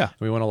heavy. Yeah. And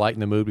we want to lighten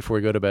the mood before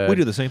we go to bed. We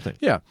do the same thing.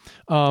 Yeah.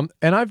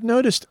 And I've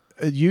noticed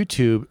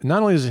YouTube,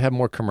 not only does it have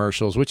more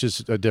commercials, which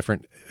is a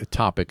different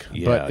topic,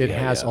 but it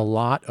has a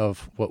lot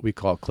of what we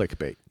call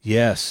clickbait.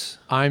 Yes.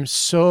 I'm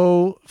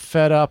so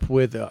fed up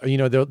with,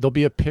 there'll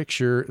be a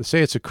picture,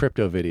 say it's a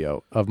crypto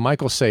video of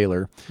Michael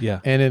Saylor,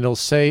 and it'll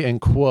say in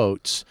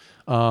quotes,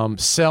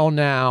 sell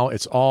now,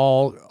 it's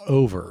all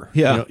over.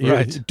 Yeah,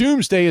 right.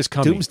 Doomsday is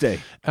coming. Doomsday.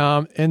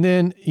 And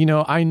then,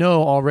 I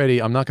know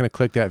already I'm not going to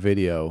click that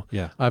video.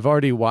 Yeah. I've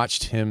already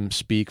watched him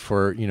speak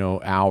for,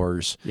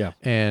 hours. Yeah.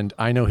 And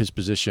I know his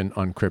position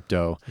on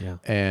crypto. Yeah.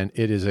 And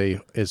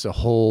it's a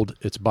hold,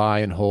 it's buy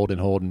and hold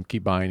and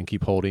keep buying and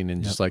keep holding.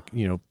 And just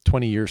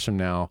 20 years from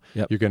now,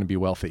 you're going to be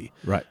wealthy.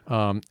 Right.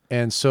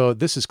 And so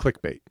this is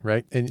clickbait,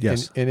 right? And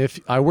if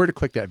I were to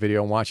click that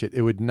video and watch it,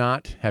 it would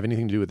not have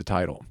anything to do with the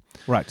title.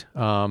 Right.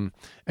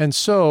 And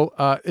so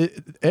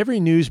every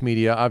news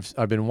media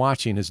I've been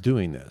watching is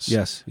doing this.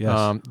 Yes.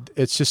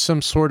 It's just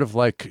some sort of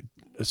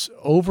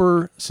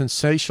over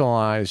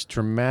sensationalized,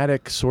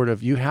 dramatic sort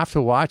of, you have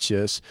to watch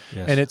this,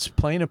 and it's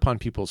playing upon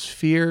people's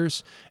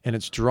fears, and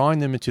it's drawing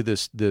them into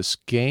this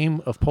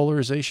game of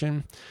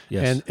polarization.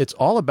 Yes. And it's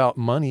all about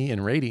money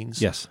and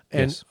ratings. Yes.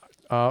 And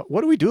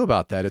what do we do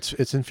about that?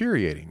 It's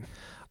infuriating.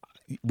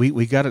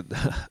 We got it.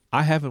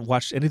 I haven't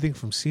watched anything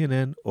from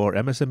CNN or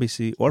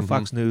MSNBC or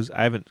Fox News.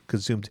 I haven't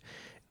consumed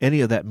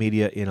any of that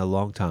media in a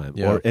long time.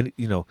 Yeah. Or any,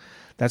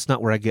 that's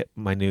not where I get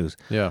my news.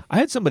 Yeah. I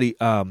had somebody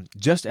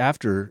just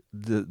after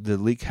the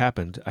leak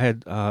happened. I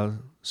had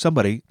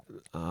somebody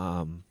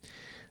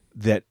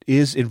that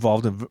is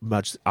involved in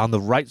much on the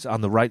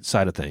right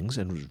side of things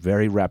and was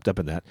very wrapped up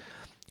in that.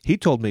 He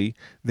told me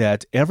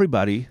that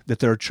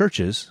there are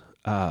churches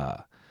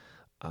that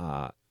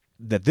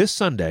this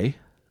Sunday.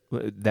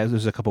 That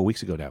was a couple of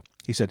weeks ago now.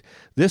 He said,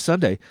 this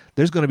Sunday,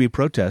 there's going to be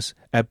protests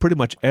at pretty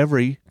much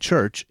every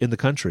church in the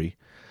country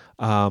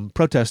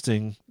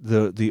protesting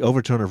the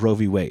overturn of Roe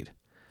v. Wade.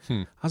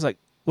 I was like,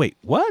 wait,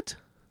 what?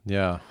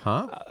 Yeah.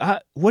 Huh?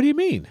 What do you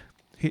mean?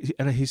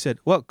 He said,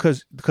 well,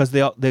 because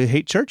they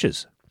hate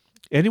churches.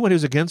 Anyone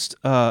who's against,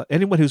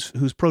 anyone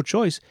who's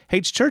pro-choice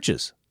hates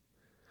churches.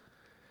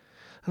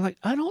 I'm like,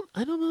 I'm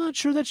not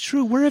sure that's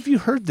true. Where have you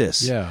heard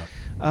this? Yeah.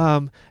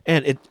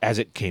 And as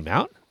it came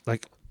out,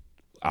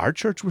 our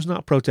church was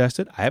not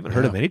protested. I haven't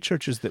heard of any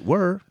churches that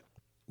were.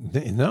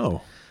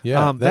 No.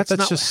 Yeah. That's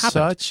not just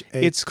such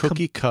a it's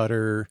cookie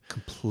cutter.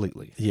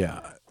 Completely.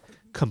 Yeah.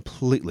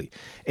 Completely.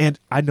 And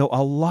I know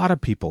a lot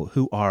of people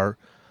who are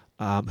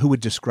who would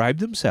describe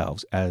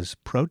themselves as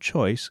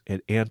pro-choice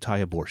and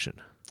anti-abortion.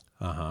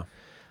 Uh-huh.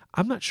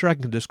 I'm not sure I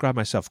can describe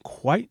myself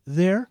quite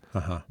there,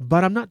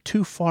 but I'm not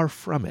too far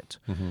from it.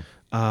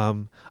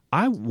 Mm-hmm.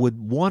 I would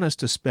want us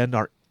to spend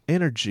our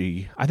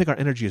energy. I think our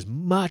energy is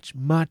much,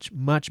 much,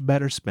 much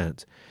better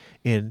spent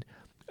in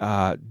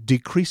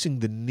decreasing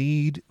the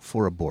need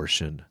for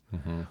abortion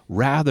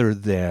rather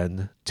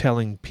than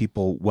telling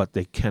people what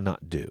they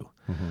cannot do.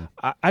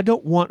 I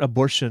don't want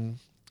abortion.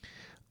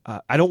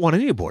 I don't want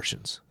any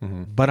abortions,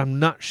 but I'm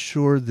not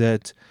sure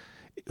that.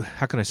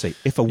 How can I say?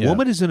 If a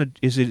woman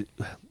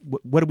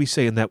what did we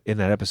say in that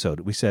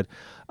episode? We said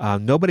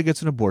nobody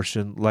gets an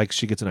abortion like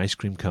she gets an ice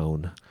cream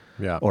cone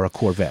or a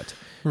Corvette.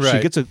 Right.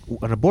 She gets an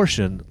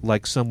abortion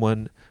like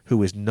someone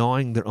who is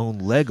gnawing their own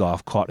leg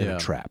off caught in a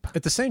trap.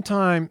 At the same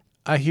time,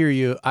 I hear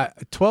you.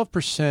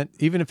 12%,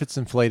 even if it's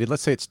inflated,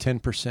 let's say it's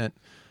 10%.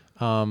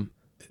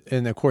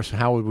 And of course,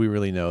 how would we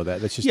really know that?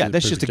 That's just a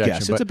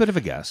guess. It's a bit of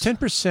a guess.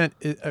 10%.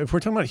 If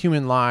we're talking about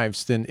human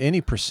lives, then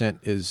any percent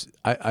is,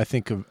 I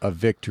think, a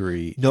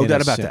victory. No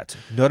doubt about that.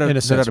 No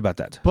doubt about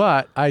that.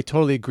 But I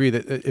totally agree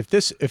that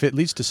if it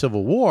leads to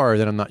civil war,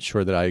 then I'm not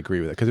sure that I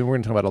agree with it because we're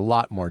going to talk about a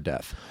lot more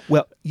death.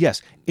 Well,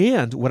 yes,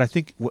 and what I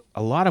think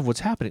a lot of what's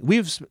happening,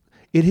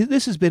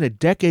 this has been a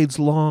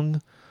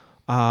decades-long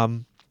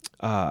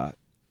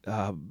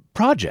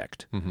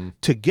project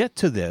to get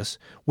to this,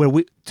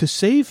 where to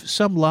save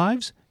some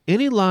lives.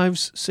 Any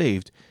lives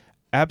saved,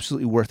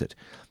 absolutely worth it.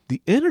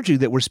 The energy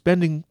that we're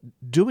spending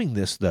doing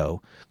this,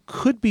 though,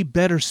 could be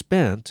better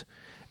spent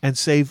and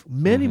save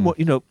many more.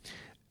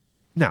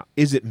 Now,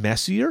 is it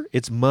messier?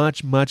 It's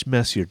much, much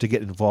messier to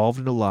get involved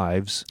in the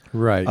lives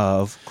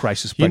of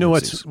crisis pregnancies. You know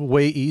what's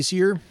way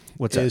easier?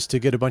 What's is to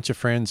get a bunch of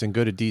friends and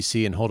go to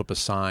D.C. and hold up a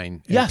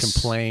sign and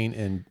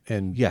complain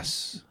and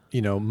yes,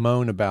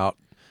 moan about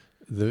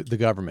the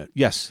government.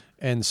 Yes.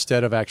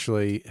 Instead of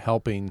actually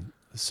helping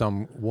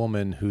some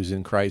woman who's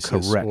in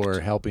crisis or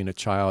helping a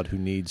child who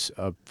needs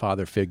a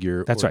father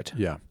figure. That's right.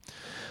 Yeah.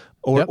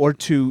 Or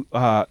to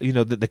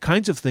the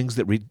kinds of things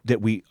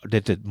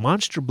that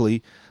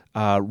demonstrably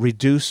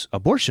reduce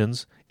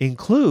abortions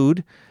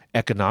include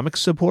economic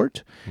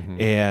support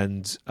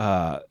and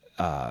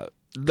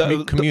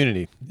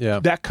community.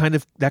 That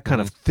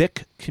kind of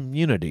thick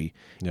community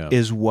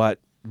is what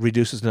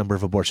reduces the number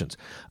of abortions.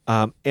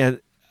 That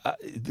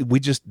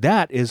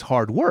is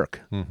hard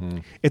work.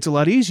 It's a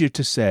lot easier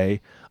to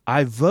say,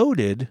 I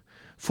voted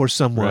for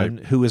someone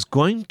who is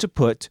going to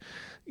put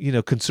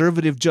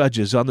conservative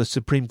judges on the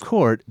Supreme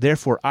Court,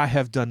 therefore I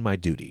have done my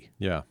duty.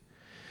 Yeah.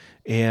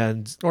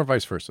 And or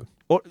vice versa.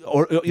 Or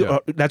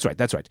that's right.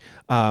 That's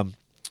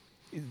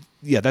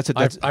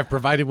I've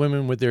provided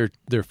women with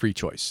their free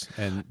choice,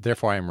 and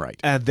therefore I am right.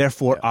 And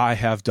therefore I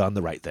have done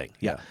the right thing.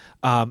 Yeah.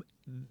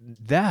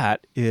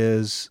 That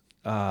is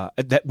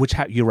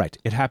you're right.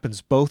 It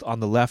happens both on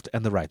the left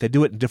and the right. They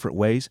do it in different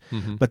ways,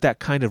 but that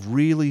kind of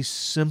really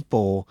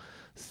simple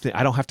thing,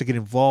 I don't have to get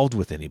involved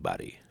with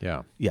anybody.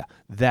 Yeah. Yeah.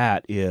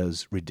 That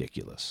is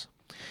ridiculous.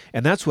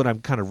 And that's what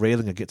I'm kind of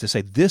railing against, to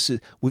say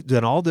we've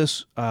done all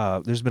this.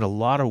 There's been a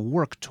lot of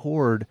work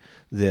toward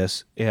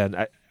this,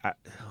 and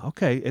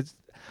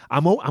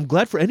I'm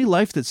glad for any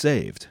life that's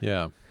saved.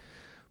 Yeah,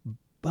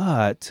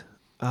 but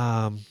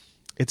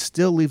it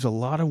still leaves a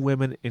lot of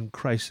women in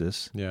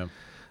crisis. Yeah,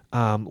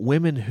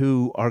 women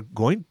who are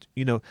going.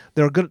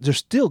 There's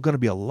still going to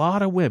be a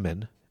lot of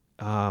women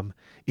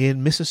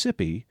in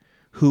Mississippi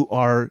who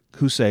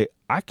say,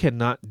 I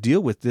cannot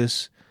deal with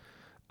this.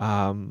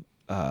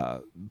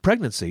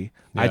 Pregnancy.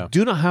 Yeah. I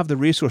do not have the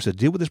resources to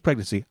deal with this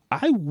pregnancy.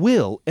 I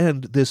will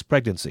end this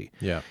pregnancy.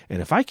 Yeah.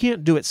 And if I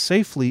can't do it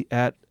safely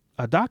at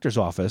a doctor's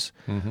office,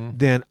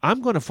 then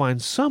I'm going to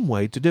find some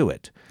way to do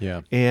it.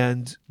 Yeah.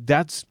 And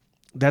that's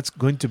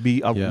going to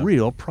be a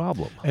real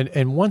problem.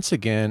 And once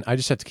again, I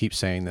just have to keep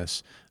saying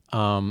this.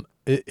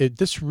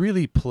 This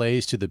really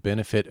plays to the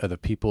benefit of the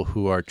people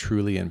who are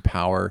truly in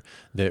power,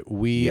 that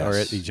we are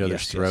at each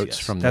other's throats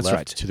from the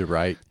left to the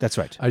right. That's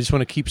right. I just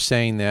want to keep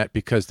saying that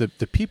because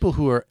the people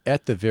who are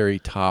at the very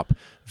top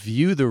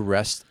view the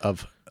rest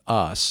of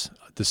us,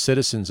 the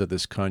citizens of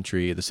this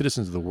country, the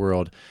citizens of the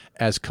world,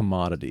 as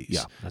commodities.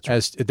 Yeah, that's right.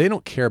 As they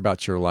don't care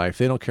about your life,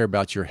 they don't care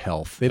about your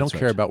health, they don't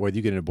care right. about whether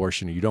you get an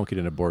abortion or you don't get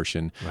an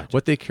abortion. Right.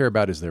 What they care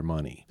about is their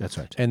money. That's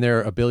right. And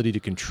their ability to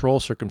control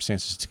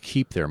circumstances to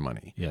keep their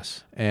money.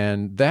 Yes.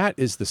 And that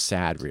is the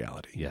sad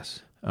reality.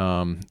 Yes.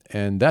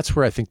 And that's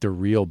where I think the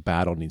real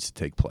battle needs to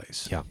take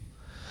place. Yeah.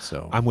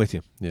 So I'm with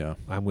you. Yeah.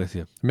 I'm with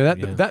you. I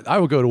mean, that I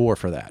would go to war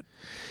for that.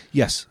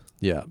 Yes.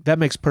 Yeah. That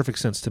makes perfect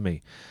sense to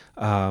me.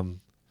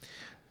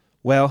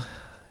 Well,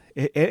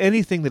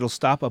 anything that'll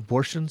stop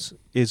abortions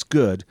is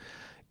good,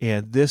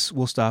 and this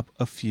will stop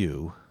a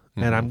few,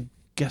 and I'm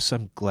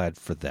glad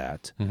for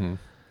that.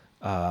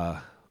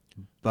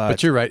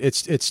 But you're right.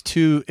 It's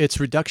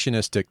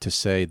reductionistic to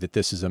say that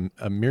this is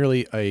a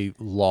merely a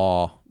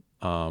law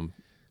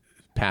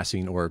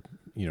passing or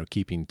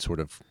keeping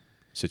sort of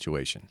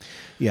situation.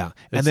 Yeah.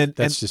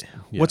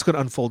 What's going to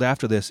unfold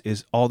after this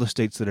is all the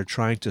states that are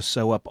trying to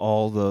sew up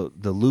all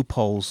the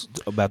loopholes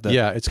about the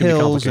it's gonna be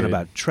pills and complicated.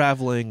 about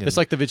traveling. It's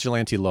like the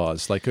vigilante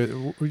laws. Like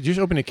you just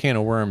open a can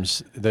of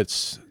worms.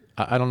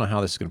 I don't know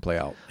how this is going to play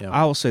out. Yeah.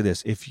 I will say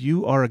this. If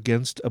you are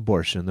against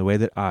abortion the way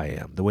that I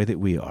am, the way that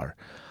we are,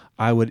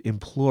 I would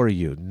implore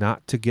you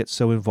not to get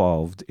so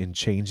involved in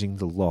changing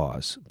the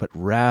laws, but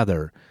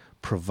rather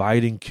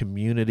providing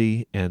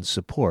community and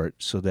support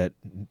so that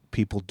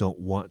people don't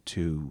want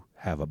to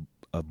have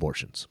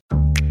abortions.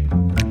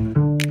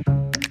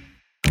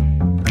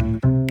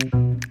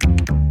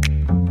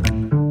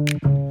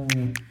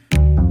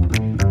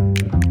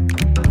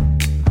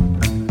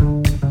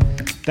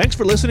 Thanks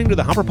for listening to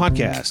the Hopper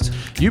Podcast.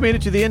 You made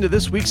it to the end of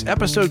this week's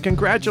episode.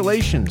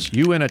 Congratulations.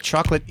 You win a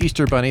chocolate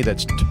Easter bunny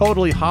that's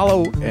totally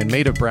hollow and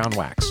made of brown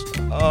wax.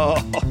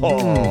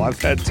 Oh, I've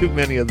had too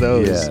many of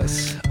those.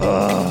 Yes.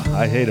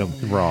 I hate them.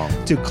 Wrong.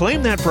 To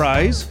claim that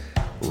prize,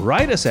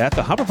 write us at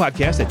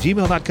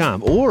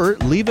thehopperpodcast@gmail.com or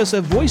leave us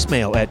a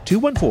voicemail at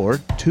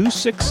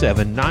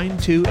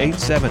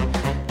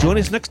 214-267-9287. Join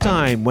us next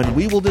time when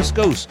we will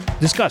discuss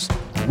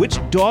which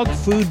dog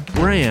food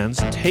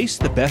brands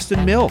taste the best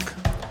in milk.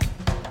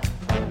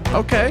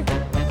 Okay,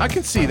 I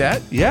can see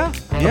that. Yeah.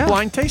 A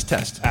blind taste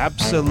test.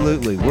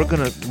 Absolutely. We're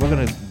gonna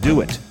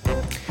do it.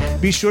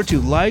 Be sure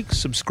to like,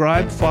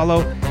 subscribe,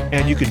 follow,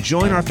 and you can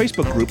join our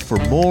Facebook group for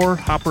more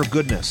Hopper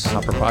goodness.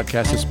 Hopper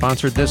Podcast is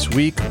sponsored this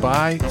week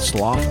by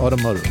Sloth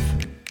Automotive.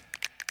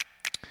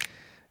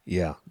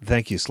 Yeah,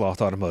 thank you,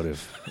 Sloth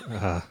Automotive.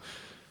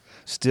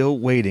 Still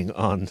waiting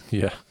on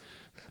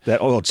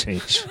that oil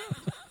change.